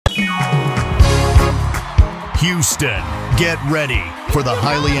Houston, get ready for the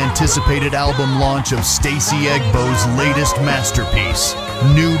highly anticipated album launch of Stacy Egbo's latest masterpiece,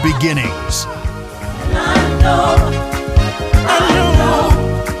 New Beginnings.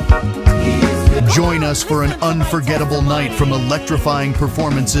 Join us for an unforgettable night from electrifying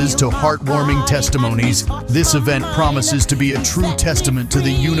performances to heartwarming testimonies. This event promises to be a true testament to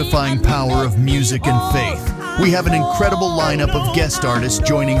the unifying power of music and faith. We have an incredible lineup of guest artists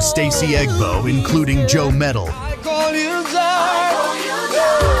joining Stacy Egbo, including Joe Metal,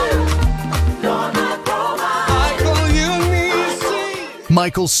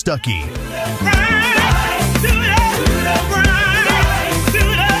 Michael Stuckey,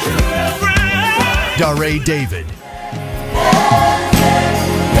 Dare David,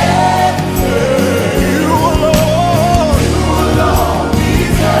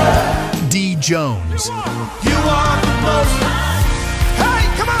 D. Jones,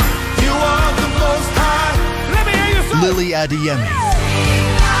 Lily Adeyemi,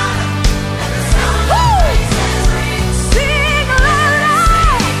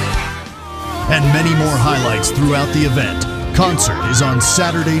 and many more highlights throughout the event. Concert is on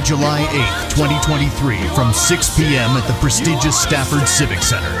Saturday, July 8th, 2023 from 6 p.m. at the prestigious Stafford Civic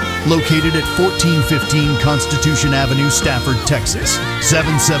Center, located at 1415 Constitution Avenue, Stafford, Texas,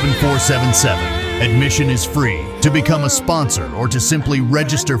 77477. Admission is free. To become a sponsor or to simply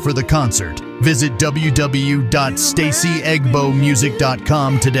register for the concert, visit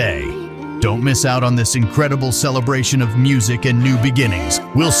www.stacyegbomusic.com today. Don't miss out on this incredible celebration of music and new beginnings.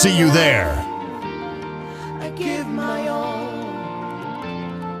 We'll see you there.